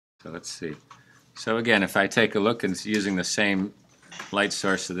So let's see. So again, if I take a look and using the same light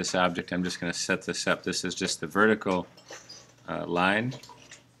source of this object, I'm just going to set this up. This is just the vertical line.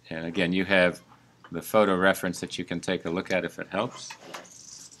 And again, you have the photo reference that you can take a look at if it helps.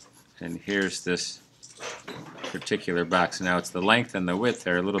 And here's this particular box. Now it's the length and the width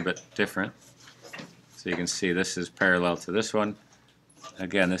are a little bit different. So you can see this is parallel to this one.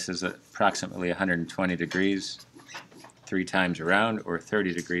 Again, this is approximately 120 degrees 3 times around, or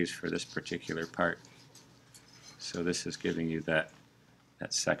 30 degrees for this particular part. So this is giving you that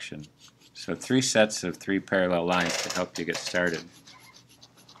section. So 3 sets of 3 parallel lines to help you get started.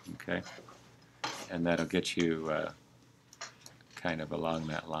 Okay, and that'll get you kind of along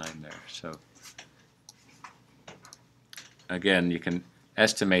that line there. So again, you can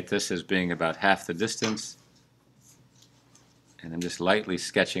estimate this as being about half the distance. And I'm just lightly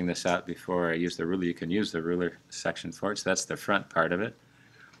sketching this out before I use the ruler. You can use the ruler section for it. So that's the front part of it.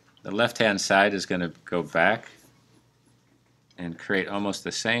 The left-hand side is going to go back and create almost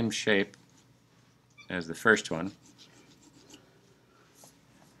the same shape as the first one.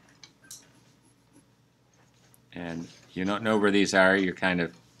 And you don't know where these are. You're kind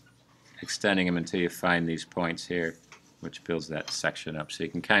of extending them until you find these points here, which builds that section up. So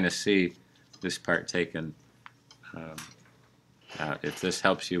you can kind of see this part taken out. If this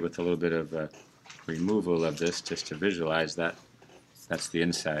helps you with a little bit of removal of this, just to visualize that, that's the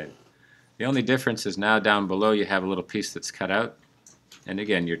inside. The only difference is now down below you have a little piece that's cut out. And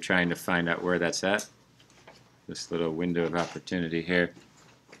again, you're trying to find out where that's at. This little window of opportunity here,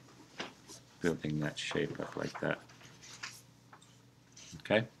 building that shape up like that.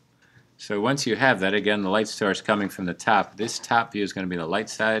 Okay? So once you have that, again, the light source coming from the top. This top view is going to be the light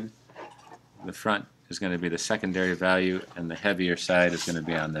side. The front is going to be the secondary value, and the heavier side is going to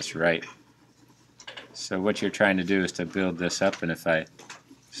be on this right. So what you're trying to do is to build this up, and if I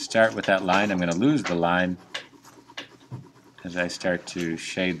start with that line, I'm going to lose the line as I start to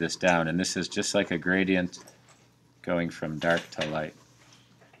shade this down. And this is just like a gradient going from dark to light.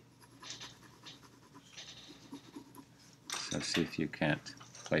 So see if you can't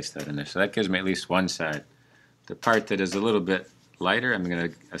place that in there. So that gives me at least one side. The part that is a little bit lighter, I'm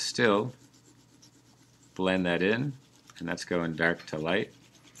going to still blend that in, and that's going dark to light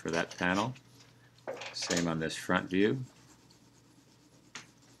for that panel. Same on this front view.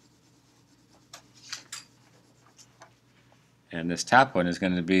 And this top one is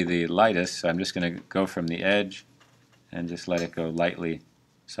going to be the lightest, so I'm just going to go from the edge and just let it go lightly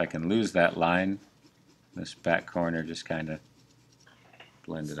so I can lose that line. This back corner, just kind of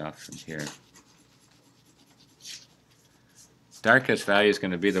blend it off from here. Darkest value is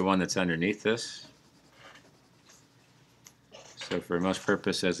going to be the one that's underneath this. So for most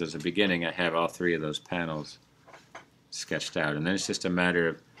purposes, as a beginning, I have all 3 of those panels sketched out. And then it's just a matter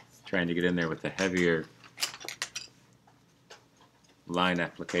of trying to get in there with the heavier line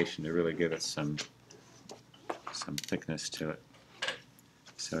application to really give it some thickness to it.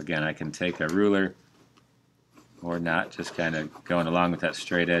 So again, I can take a ruler or not, just kind of going along with that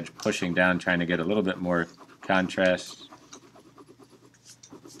straight edge, pushing down, trying to get a little bit more contrast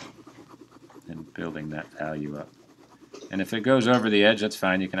and building that value up. And if it goes over the edge, that's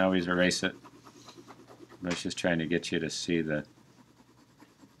fine. You can always erase it. But it's just trying to get you to see the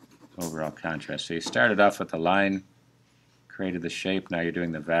overall contrast. So you started off with the line, created the shape, now you're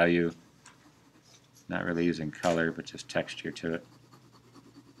doing the value. Not really using color, but just texture to it.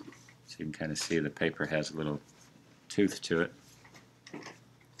 So you can kind of see the paper has a little tooth to it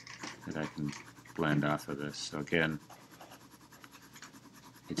that I can blend off of this. So again,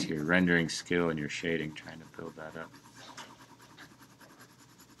 it's your rendering skill and your shading trying to build that up.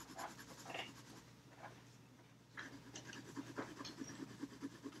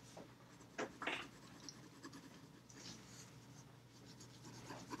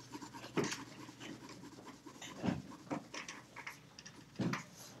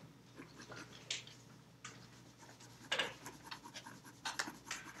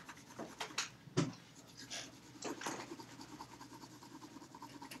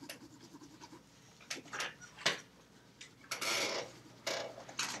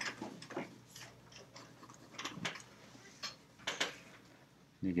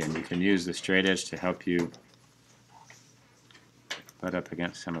 Again, you can use the straight edge to help you butt up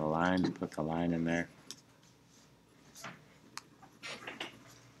against some of the lines, put the line in there,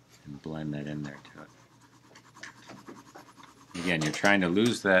 and blend that in there to it. Again, you're trying to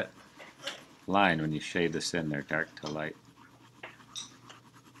lose that line when you shade this in there, dark to light.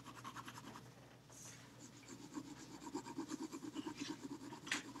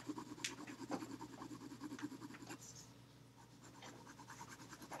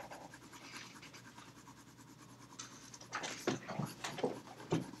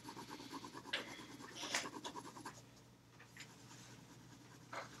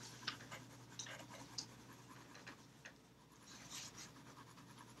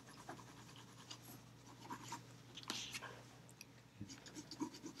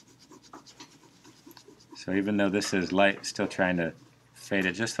 So even though this is light, still trying to fade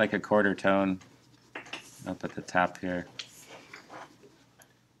it just like a quarter tone up at the top here.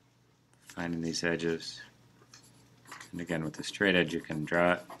 Finding these edges. And again, with the straight edge, you can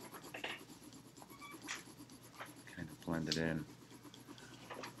draw it, kind of blend it in.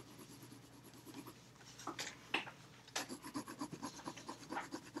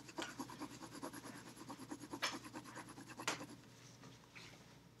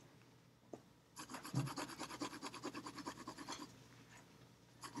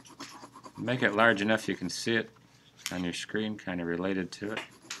 Make it large enough you can see it on your screen, kind of related to it.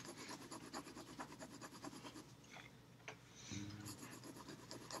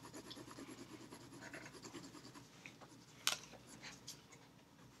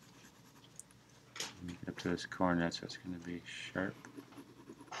 Get up to this corner, that's what's going to be sharp.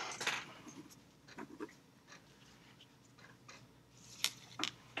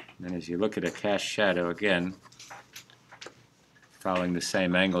 And then as you look at a cast shadow again, following the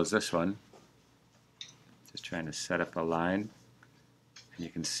same angle as this one, just trying to set up a line. And you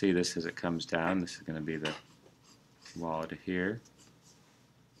can see this as it comes down. This is going to be the wall to here.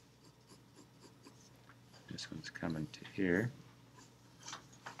 This one's coming to here.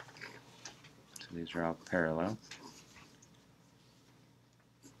 So these are all parallel.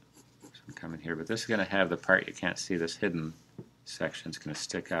 This one coming here, but this is going to have the part you can't see, this hidden section. It's going to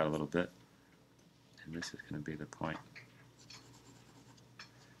stick out a little bit. And this is going to be the point.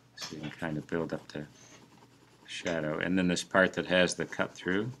 So you can kind of build up the shadow. And then this part that has the cut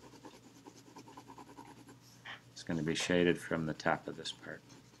through, it's going to be shaded from the top of this part.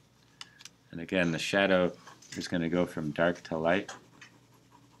 And again, the shadow is going to go from dark to light.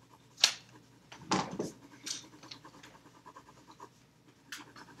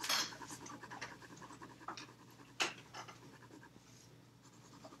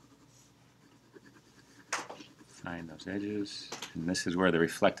 Find those edges, and this is where the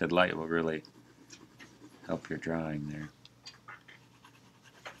reflected light will really help your drawing there.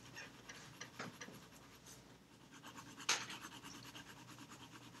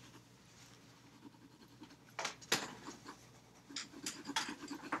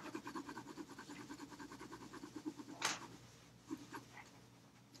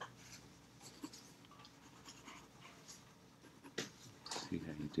 See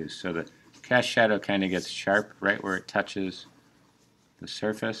how you do. So the cast shadow kind of gets sharp right where it touches the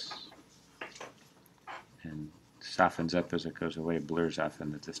surface and softens up as it goes away, blurs off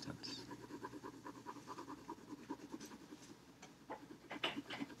in the distance.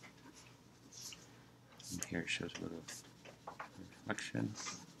 And here it shows a little reflection.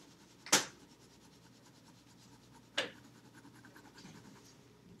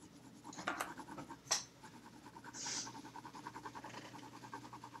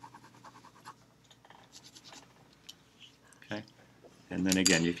 Okay, and then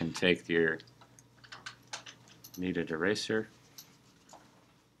again you can take your kneaded eraser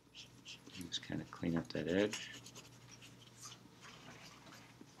and just kind of clean up that edge.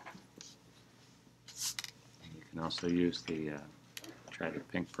 And you can also use the try the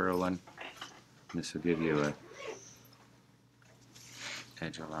pink pearl one. And this will give you a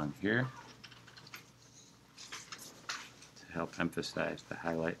edge along here to help emphasize the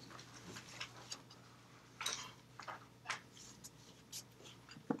highlight.